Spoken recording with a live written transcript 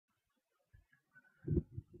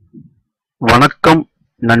வணக்கம்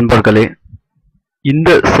நண்பர்களே. இந்த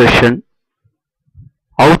session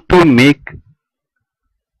how to make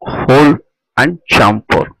hole and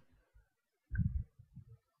chamfer.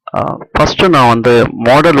 First நான் வந்து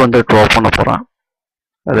மாடல் வந்து draw பண்ண போறேன்.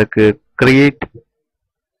 அதுக்கு create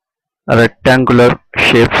rectangular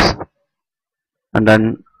shapes and then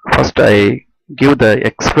first I give the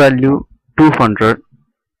x value 200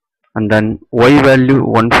 and then y value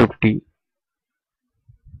 150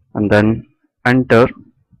 and then enter.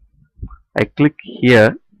 I click here,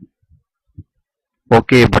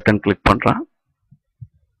 OK button click பண்றேன்.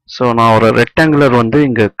 So நான் ஒரு rectangular வந்து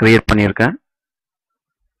இங்க create பண்ணியிருக்கேன்.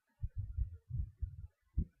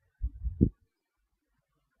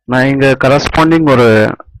 நான் இங்க corresponding ஒரு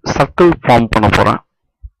circle form பண்ண போறேன்.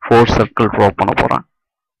 4 circle draw பண்ண போறேன்.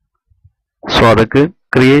 So அதுக்கு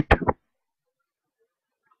create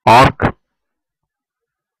arc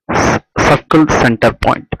circle center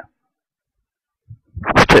point.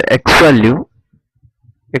 First x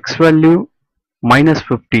value minus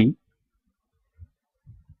 50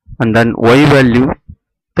 and then y value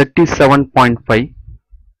 37.5,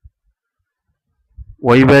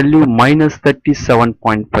 y value minus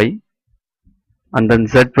 37.5 and then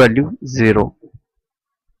z value 0.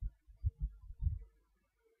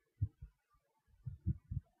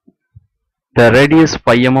 The radius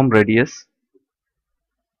 5 mm radius,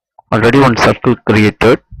 already one circle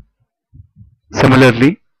created. Similarly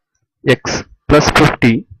x plus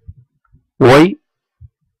 50, y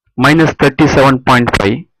minus 37.5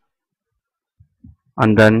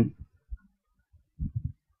 and then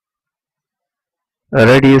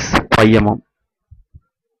radius 5 mm.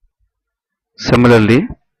 Similarly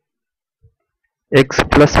x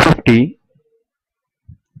plus 50,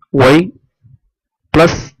 y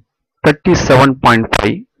plus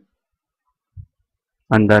 37.5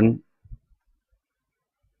 and then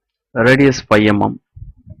radius 5 mm.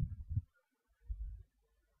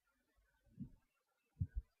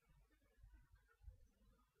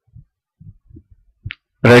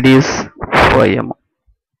 Radius 5 mm.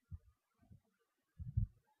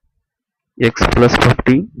 X plus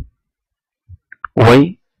 50, y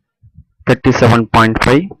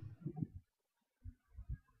 37.5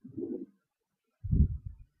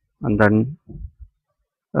 and then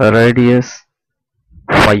radius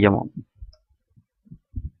 5 mm.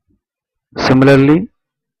 Similarly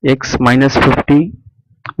x minus 50,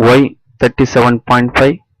 y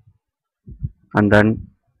 37.5 and then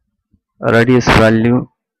radius value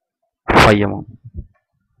 5 mm.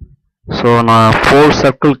 So நான் 4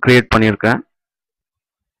 circle create பண்ணியிருக்கேன்.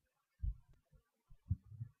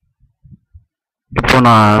 இப்போ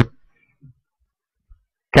நான்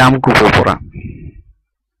கேம்க்கு போறேன்.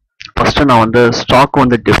 First நான் வந்து stock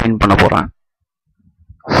வந்து define பண்ண போறேன்.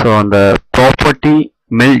 ஸோ அந்த property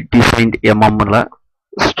mill defined எம்எம்ல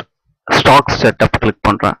stock setup click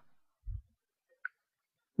பண்றேன்.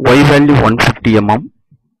 y value 150 mm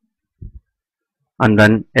and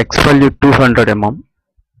then x value 200 mm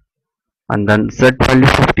and then z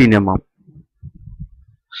value 15 mm.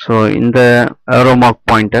 So இந்த arrow mark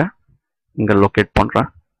point இங்க லொகேட்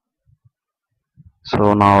பண்றேன். ஸோ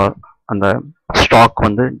நான் அந்த ஸ்டாக்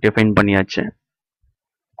வந்து டிஃபைன் பண்ணியாச்சு.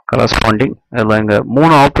 கரஸ்பாண்டிங் இதில் இங்கே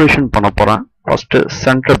 3 ஆப்ரேஷன் பண்ண போகிறேன். First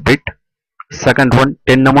centre bit, second one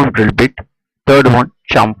 10 mm drill bit, third one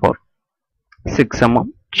sambar 6 mm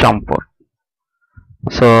sambar.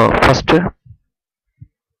 So first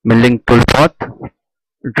milling tool பாத்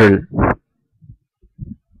ட்ரில்.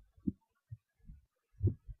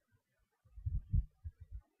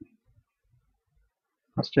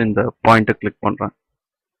 ஃபர்ஸ்ட் இந்த பாயிண்ட்டை கிளிக் பண்ணுறேன்.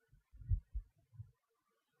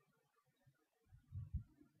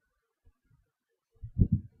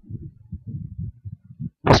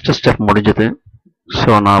 ஃபர்ஸ்ட் ஸ்டெப் முடிஞ்சது.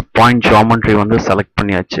 ஸோ நான் பாயிண்ட் ஜியாமெட்ரி வந்து செலக்ட்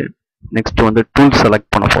பண்ணியாச்சு. நெக்ஸ்ட் வந்து டூல்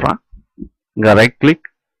செலக்ட் பண்ண போகிறேன். இங்கே right click,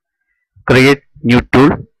 create new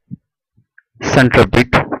tool, centre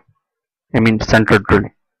bit, I mean centre drill,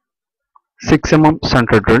 6 mm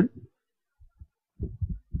centre drill.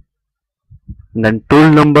 Then tool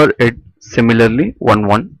number it similarly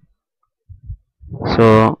 11. So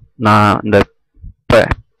நான் இந்த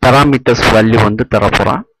parameters value வந்து தர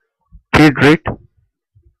போறேன். feed rate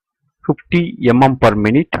 50 mm per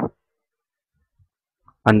minute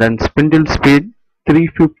and then spindle speed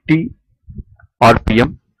 350 rpm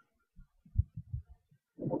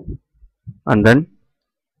and then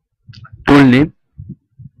tool name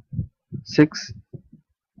 6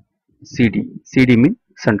 cd mean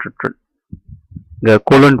center drill. இந்த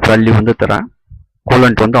coolant value வந்து தரேன்.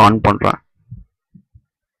 Coolant வந்து on பண்றேன்.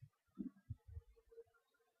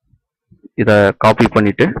 இதை காப்பி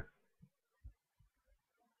பண்ணிட்டு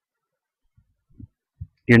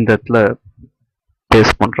இந்த இடத்துல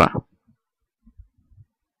பேஸ்ட் பண்றேன்.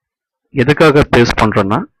 எதுக்காக பேஸ்ட்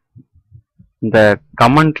பண்றேன்னா இந்த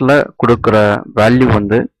கமெண்ட்ல கொடுக்குற வேல்யூ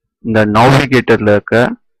வந்து இந்த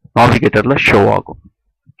நாவிகேட்டர்ல ஷோ ஆகும்,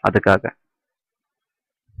 அதுக்காக.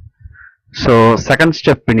 So second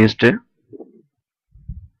step finished.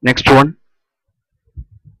 Next one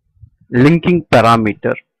linking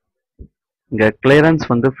parameter. இங்க கிளியரன்ஸ்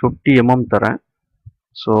வந்து 50 mm தரேன்.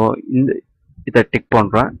 ஸோ இதை டிக்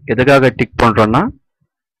பண்றேன். எதுக்காக டிக் பண்றேன்னா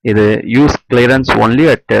இது use clearance only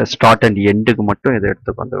at start and எண்டுக்கு மட்டும் இதை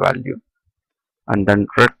எடுத்துக்கும் அந்த value. And then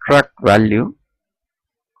retract value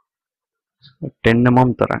 10 mm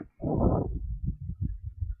தரேன்.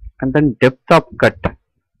 And then depth of cut.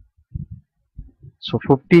 So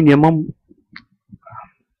 15 mm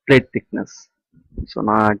plate thickness. So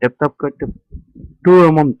நான் டெப்த் ஆஃப் கட் 2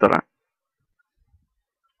 mm தரேன்.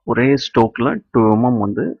 ஒரே ஸ்டோக்ல 2 mm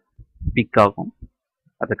வந்து பிக் ஆகும்,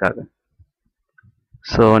 அதுக்காக.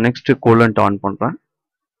 ஸோ நெக்ஸ்ட் கூலண்ட் ஆன் பண்றேன்.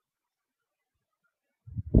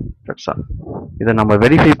 இதை நம்ம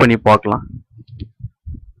வெரிஃபை பண்ணி பார்க்கலாம்.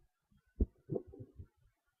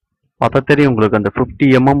 பார்த்தா தெரியும் உங்களுக்கு அந்த 50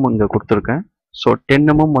 mm இங்க கொடுத்துருக்கேன். ஸோ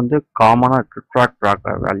 10 mm வந்து காமனா ட்ராக்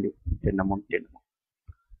வேல்யூ 10 mm.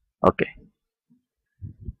 ஓகே,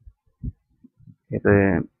 இது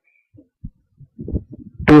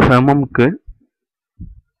 2 mmக்கு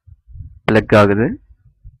பிளக் ஆகுது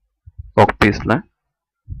ஒர்க் பீஸ்ல.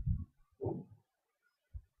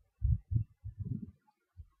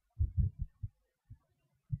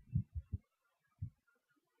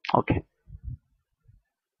 ஓகே,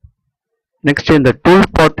 நெக்ஸ்ட் இந்த டூல்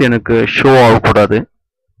பாத் எனக்கு ஷோ ஆகக்கூடாது,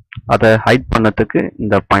 அதை ஹைட் பண்ணதுக்கு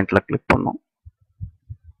இந்த பாயிண்ட்ல கிளிக் பண்ணும்.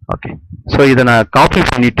 ஓகே, ஸோ இதை நான் காப்பி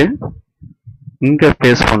பண்ணிட்டு இங்க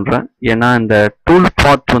பேஸ்ட் பண்றேன். ஏன்னா இந்த டூல்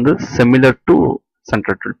பாத் வந்து similar to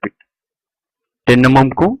central drill bit. 10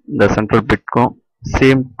 mmக்கும் இந்த சென்ட்ரல் பிட்க்கும்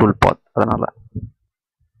சேம் டூல் பாத், அதனால.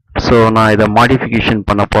 ஸோ நான் இதை மாடிஃபிகேஷன்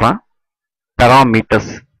பண்ண போறேன்.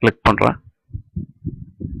 பேராமீட்டர்ஸ் கிளிக் பண்றேன்.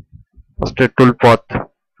 ஃபர்ஸ்ட் டூல் பாத்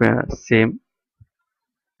சேம்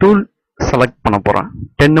டூல் செலக்ட் பண்ண போறேன்.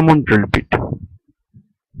 10 mm drill bit.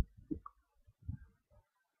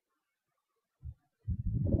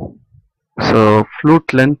 So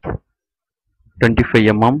flute length 25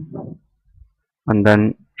 mm and then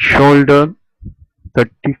shoulder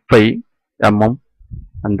 35 mm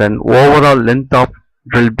and then overall length of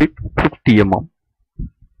drill bit 50 mm.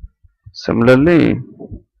 Similarly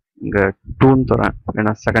இங்க 2 தரேன்,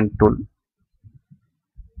 ஏன்னா செகண்ட் டூல்.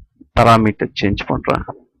 parameter change பண்றேன்.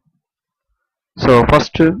 So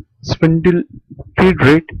first spindle feed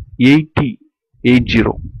rate 80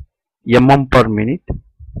 mm per minute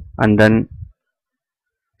and then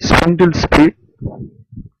spindle speed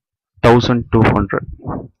 1200.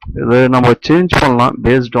 இது நம்ம change பண்ணலாம்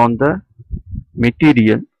based on the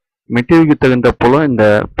மெட்டீரியலுக்கு தகுந்த போல இந்த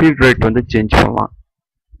ஃபீட் ரேட் வந்து சேஞ்ச் பண்ணலாம்.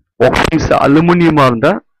 ஒர்க் பீஸ் அலுமினியமா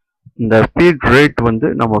இருந்தா இந்த ஃபீட் ரேட் வந்து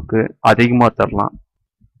நமக்கு அதிகமா தரலாம்.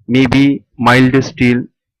 மேபி மைல்டு ஸ்டீல்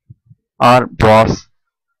ஆர் பிராஸ்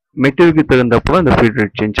மெட்டீரியலுக்கு தகுந்த போல இந்த ஃபீட்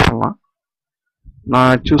ரேட் சேஞ்ச் பண்ணலாம்.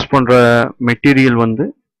 நான் சூஸ் பண்ற மெட்டீரியல் வந்து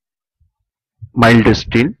மைல்டு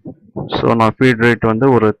ஸ்டீல். ஸோ நான் ஃபீட் ரேட் வந்து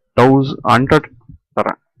ஒரு 1100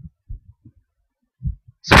 தரேன்.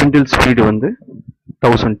 ஸ்பிண்டில் ஸ்பீடு வந்து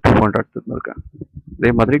 1200 இருக்கேன்.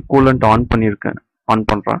 அதே மாதிரி கூலண்ட் ஆன் பண்ணியிருக்கேன், ஆன்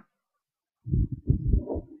பண்றேன்.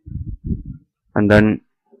 அண்ட் தென்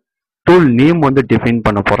டூல் நேம் வந்து டிஃபைன்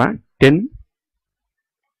பண்ண போறேன். 10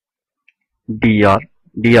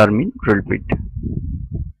 DR மீன் ட்ரில் பிட்.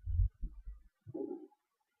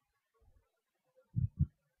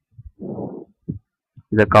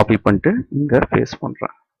 இதை காப்பி பண்ணிட்டு இங்க பேஸ்ட்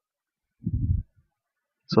பண்றேன்.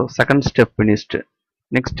 So second step finished.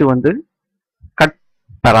 Next வந்து கட்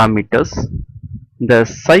பேராமீட்டர்ஸ். இந்த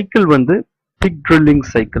சைக்கிள் வந்து பிக் ட்ரில்லிங்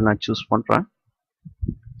சைக்கிள் நான் சூஸ் பண்றேன்.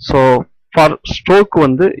 ஸோ ஃபார் ஸ்ட்ரோக்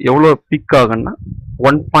வந்து எவ்வளோ பிக் ஆகுன்னா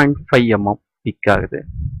 1.5 mm பிக் ஆகுது.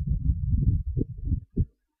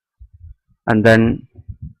 அண்ட் தென்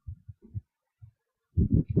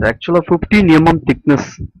ஆக்சுவலா 15 mm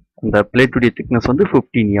திக்னஸ், அந்த பிளேட்டுடைய திக்னஸ் வந்து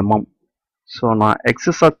 15 mm. ஸோ நான்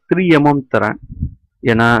எக்ஸஸா 3 mm தரேன்.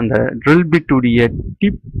 ஏன்னா அந்த ட்ரில் பிட்டுடைய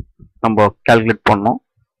டிப் நம்ம கால்குலேட் பண்ணோம்.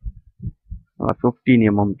 15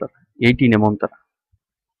 mm தரேன், 18 mm தரேன்.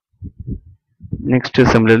 நெக்ஸ்ட்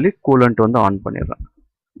சிமிலர்லி கூலண்ட் வந்து ஆன் பண்ணிடுறேன்.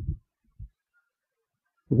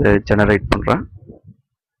 இதை ஜெனரேட் பண்றேன்.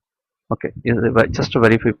 ஓகே, இது ஜஸ்ட்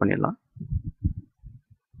வெரிஃபை பண்ணிடலாம்.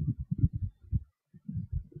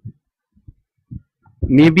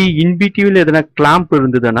 மேபி இன்பிட்வீன்ல எதனா கிளாம்ப்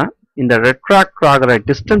இருந்ததுன்னா இந்த ரெட்ராக்ட் ஆகிற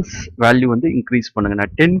டிஸ்டன்ஸ் வேல்யூ வந்து இன்க்ரீஸ் பண்ணுங்க.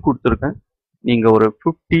 நான் 10 கொடுத்துருக்கேன். நீங்க ஒரு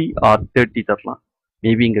 50 ஆர் 30 தரலாம்.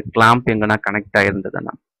 மேபி இங்க கிளாம்ப் எங்கன்னா கனெக்ட்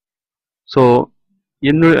ஆயிருந்ததுன்னா. ஸோ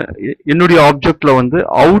என்னுடைய ஆப்ஜெக்ட்ல வந்து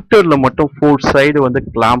அவுட்டர்ல மட்டும் 4 சைடு வந்து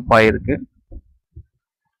கிளாம்ப் ஆயிருக்கு.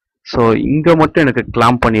 ஸோ இங்க மட்டும் எனக்கு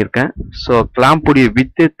கிளாம்ப் பண்ணியிருக்கேன். ஸோ கிளாம்ப் உடைய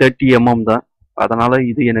வித்து 30 mm தான். அதனால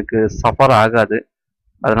இது எனக்கு சஃபர் ஆகாது.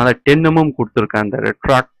 அதனால 10 mm கொடுத்துருக்கேன் அந்த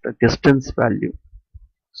ரெட்ராக்ட் டிஸ்டன்ஸ் வேல்யூ.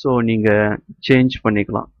 ஸோ நீங்க சேஞ்ச்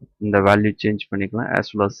பண்ணிக்கலாம், இந்த வேல்யூ சேஞ்ச் பண்ணிக்கலாம்,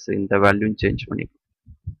 ஆஸ் வெல் அஸ் இந்த வேல்யூ சேஞ்ச் பண்ணிக்கலாம்.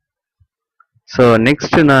 ஸோ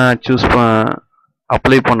நெக்ஸ்ட் நான்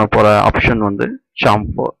அப்ளை பண்ண போற ஆப்ஷன் வந்து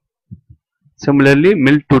சாம்பர். சிமிலர்லி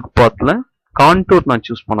மில் டூத் பாத்ல கான்டூர் நான்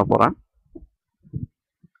சூஸ் பண்ண போறேன்.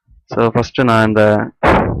 ஸோ ஃபர்ஸ்ட் நான் இந்த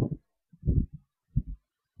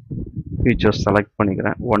ஃபீச்சர்ஸ் செலக்ட்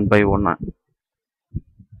பண்ணிக்கிறேன் ஒன் பை ஒன்னா.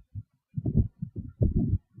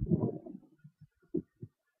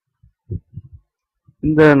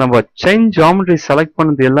 இந்த நம்ம செயின் ஜாமெட்ரி செலக்ட்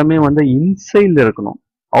பண்ணது எல்லாமே வந்து இன்சைட்ல இருக்கணும்.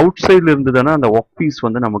 அவுட் சைட்ல இருந்ததுன்னா அந்த ஒர்க் பீஸ்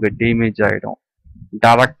வந்து நமக்கு டேமேஜ் ஆகிடும்.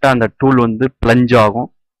 டைரக்டா அந்த டூல் வந்து பிளஞ்ச் ஆகும்.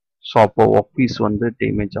 ஸோ அப்போ ஒர்க் பீஸ் வந்து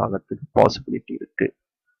டேமேஜ் ஆகிறதுக்கு பாசிபிலிட்டி இருக்கு.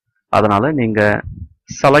 அதனால நீங்க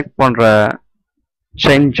செலக்ட் பண்ற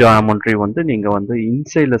செயின் ஜாமெட்ரி வந்து நீங்க வந்து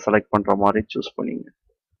இன்சைட்ல செலக்ட் பண்ற மாதிரி சூஸ் பண்ணீங்க.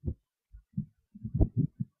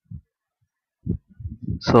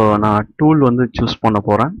 ஸோ நான் டூல் வந்து சூஸ் பண்ண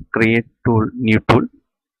போறேன். Create tool, new tool.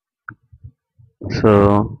 So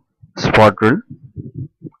spot drill.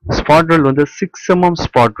 Spot drill வந்து 6 mm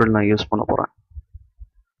ஸ்பாட் ட்ரில் நான் யூஸ் பண்ண போறேன்.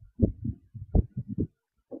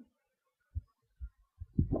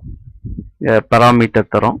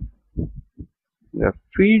 பாராமீட்டர் தரோம்.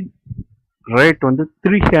 ஃபீட் ரேட் வந்து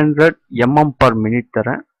 300 mm/min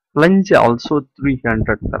தரேன். பிளஞ்ச் ஆல்சோ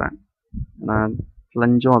 300 தரேன். நான்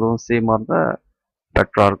பிளஞ்சும் அதுவும் சேமாக இருந்தால்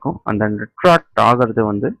பெட்டராக இருக்கும். அந்த ரெட்ராக்ட் ஆகிறது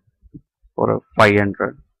வந்து ஒரு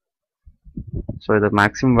 500. ஸோ இது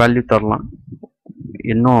மேக்ஸிமம் வேல்யூ தரலாம்,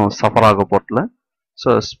 இன்னும் சஃபர் ஆக போகிறதுல. ஸோ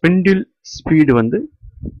ஸ்பிண்டில் ஸ்பீடு வந்து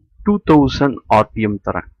 2000 RPM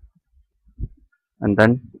தரேன். அண்ட்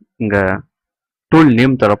தென் இங்கே டூல்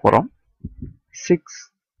நேம் தர போகிறோம்.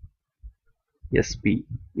 6SP.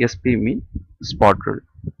 SP mean spot drill.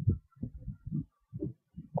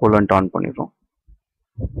 Coolant on பண்ணிடுறோம்.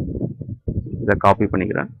 இதை காப்பி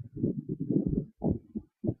பண்ணிக்கிறேன்.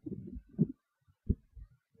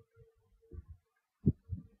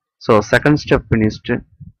 So second step finished.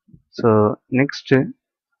 So next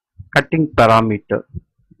cutting parameter.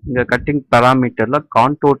 இங்கே கட்டிங் பேராமீட்டரில்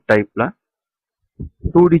கான்டோர் டைப்பில்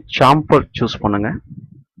 2D சாம்பர் சூஸ் பண்ணுங்க.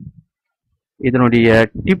 இதனுடைய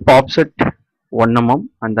tip offset 1 mm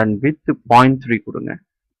and then with 0.3 கொடுங்க.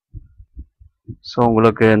 ஸோ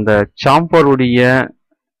உங்களுக்கு இந்த சாம்பருடைய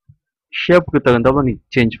ஷேப்புக்கு தகுந்தப்ப நீ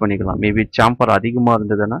சேஞ்ச் பண்ணிக்கலாம். மேபி சாம்பர் அதிகமாக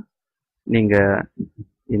இருந்ததுன்னா நீங்கள்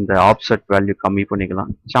இந்த ஆப்செட் வேல்யூ கம்மி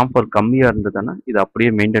பண்ணிக்கலாம். சாம்பர் கம்மியாக இருந்ததுன்னா இதை அப்படியே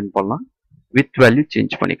மெயின்டைன் பண்ணலாம். வித் வேல்யூ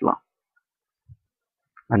சேஞ்ச் பண்ணிக்கலாம்.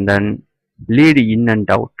 And then lead in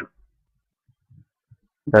and out.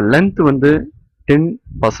 இந்த லென்த் வந்து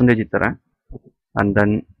 10% தரேன். அண்ட்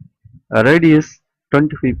தென் ரேடியஸ்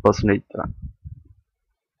 25% தரேன்.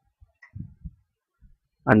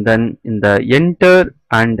 அண்ட் தென் இந்த enter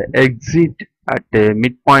and exit at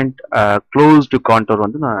mid point closed contour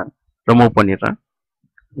வந்து நான் ரிமூவ் பண்ணிடுறேன்.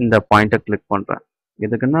 இந்த பாயிண்ட்டை கிளிக் பண்ணுறேன்.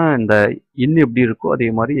 எதுக்குன்னா இந்த இன் எப்படி இருக்கோ அதே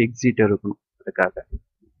மாதிரி எக்ஸிட் இருக்கணும், அதுக்காக.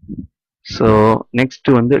 ஸோ நெக்ஸ்ட்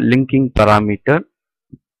வந்து லிங்கிங் பேராமீட்டர்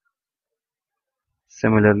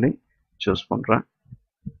சிமிலர்லி சூஸ் பண்ணுறேன்.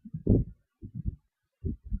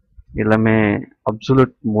 எல்லாமே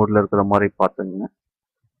அப்சல்யூட் மோட்ல இருக்கிற மாதிரி பார்த்துங்க.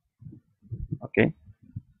 ஓகே,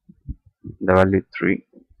 இந்த வேல்யூ 3,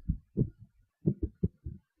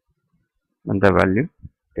 அந்த value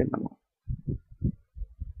 10 mm.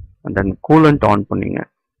 and then coolant on பண்ணீங்க.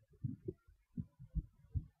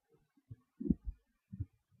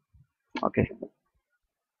 ஓகே,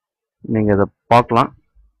 நீங்க இதை பார்க்கலாம்.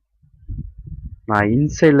 நான்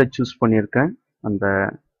இன்சைட்ல சூஸ் பண்ணியிருக்கேன் அந்த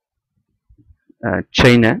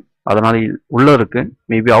செயினை, அதனால உள்ள இருக்கு.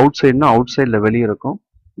 மேபி அவுட் சைட்னா அவுட் சைட்ல வெளியே இருக்கும்.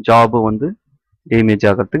 ஜாப் வந்து டேமேஜ்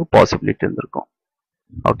ஆகிறதுக்கு பாசிபிலிட்டி இருந்திருக்கும்.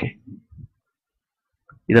 ஓகே,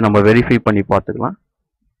 இதை நம்ம வெரிஃபை பண்ணி பார்த்துக்கலாம்.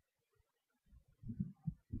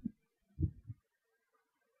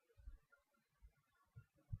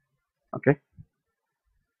 ஓகே,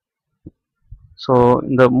 ஸோ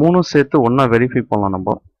இந்த மூணும் சேர்த்து ஒன்றா வெரிஃபை பண்ணலாம்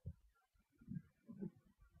நம்ம.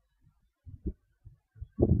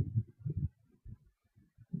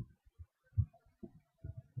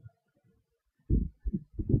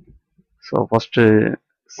 So first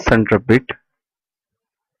centre bit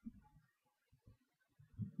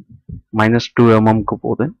 -2 mm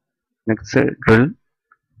போகுது. நெக்ஸ்ட் ட்ரில்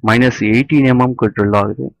 -18 mm ட்ரில்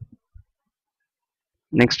ஆகுது.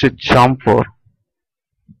 நெக்ஸ்ட் சாம்ஃபர்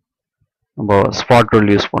நம்ம ஸ்பாட்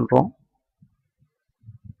டூல் யூஸ் பண்றோம்.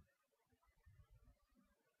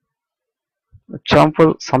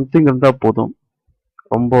 சாம்ஃபர் சம்திங் இருந்தா போதும்,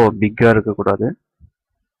 ரொம்ப பிக்கா இருக்கக்கூடாது.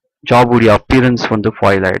 ஜாபுடைய அப்பியரன்ஸ் வந்து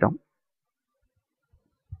ஃபாயில் ஆயிடும்.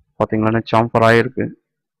 பாத்தீங்கன்னா சாம்ஃபர் ஆயிருக்கு.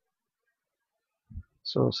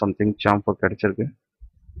 ஸோ சம்திங் சாம்ஃபர் கிடைச்சிருக்கு.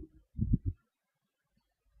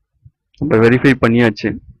 நம்ம வெரிஃபை பண்ணியாச்சு.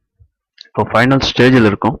 இப்போ ஃபைனல் ஸ்டேஜில்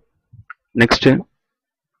இருக்கும். நெக்ஸ்ட்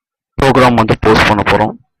ப்ரோக்ராம் வந்து போஸ்ட் பண்ண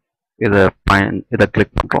போறோம். இதை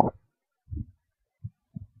கிளிக் பண்றோம்.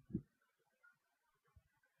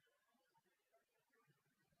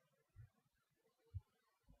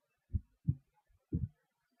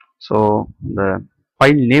 ஸோ இந்த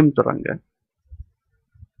ஃபைல் நேம் தராங்க.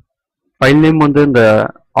 ஃபைல் நேம் வந்து இந்த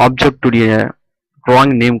ஆப்ஜெக்ட் உடைய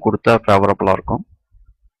டிராயிங் நேம் கொடுத்தா ஃபேவரபிளா இருக்கும்.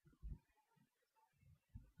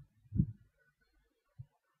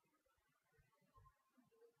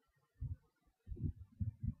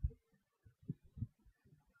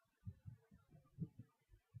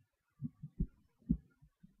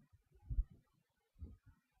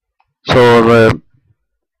 ஸோ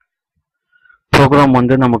ப்ரோக்ராம்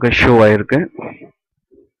வந்து நமக்கு ஷோ ஆயிருக்கு.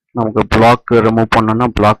 நமக்கு பிளாக் ரிமூவ் பண்ணோம்னா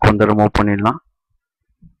பிளாக் வந்து ரிமூவ் பண்ணிடலாம்.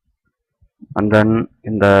 அண்ட் தென்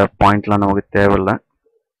இந்த பாயிண்ட்லாம் நமக்கு தேவையில்லை,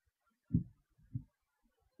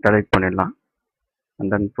 டெலீட் பண்ணிடலாம்.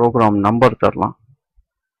 அண்ட் தென் ப்ரோக்ராம் நம்பர் தரலாம்.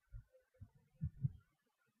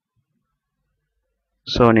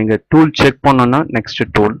 ஸோ நீங்கள் டூல் செக் பண்ணோன்னா நெக்ஸ்ட்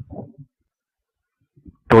டூல்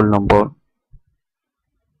நம்பர்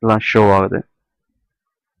எல்லாம் ஷோ ஆகுது.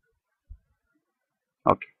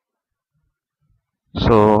 ஓகே,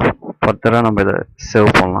 ஸோ ஃபர்தராக நம்ம இதை சேவ்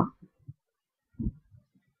பண்ணலாம்.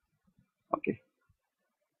 Okay,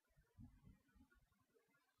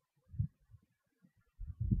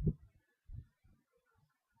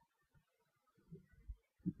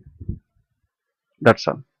 that's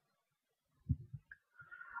all.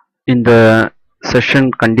 இந்த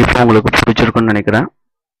செஷன் கண்டிப்பாக உங்களுக்கு பிடிச்சிருக்குன்னு நினைக்கிறேன்.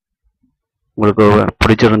 உங்களுக்கு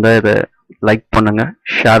பிடிச்சிருந்தா இதை லைக் பண்ணுங்க,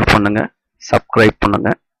 ஷேர் பண்ணுங்க, சப்ஸ்கிரைப் பண்ணுங்க.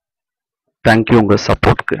 தேங்க்யூ உங்கள்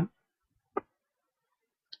சப்போர்ட்க்கு.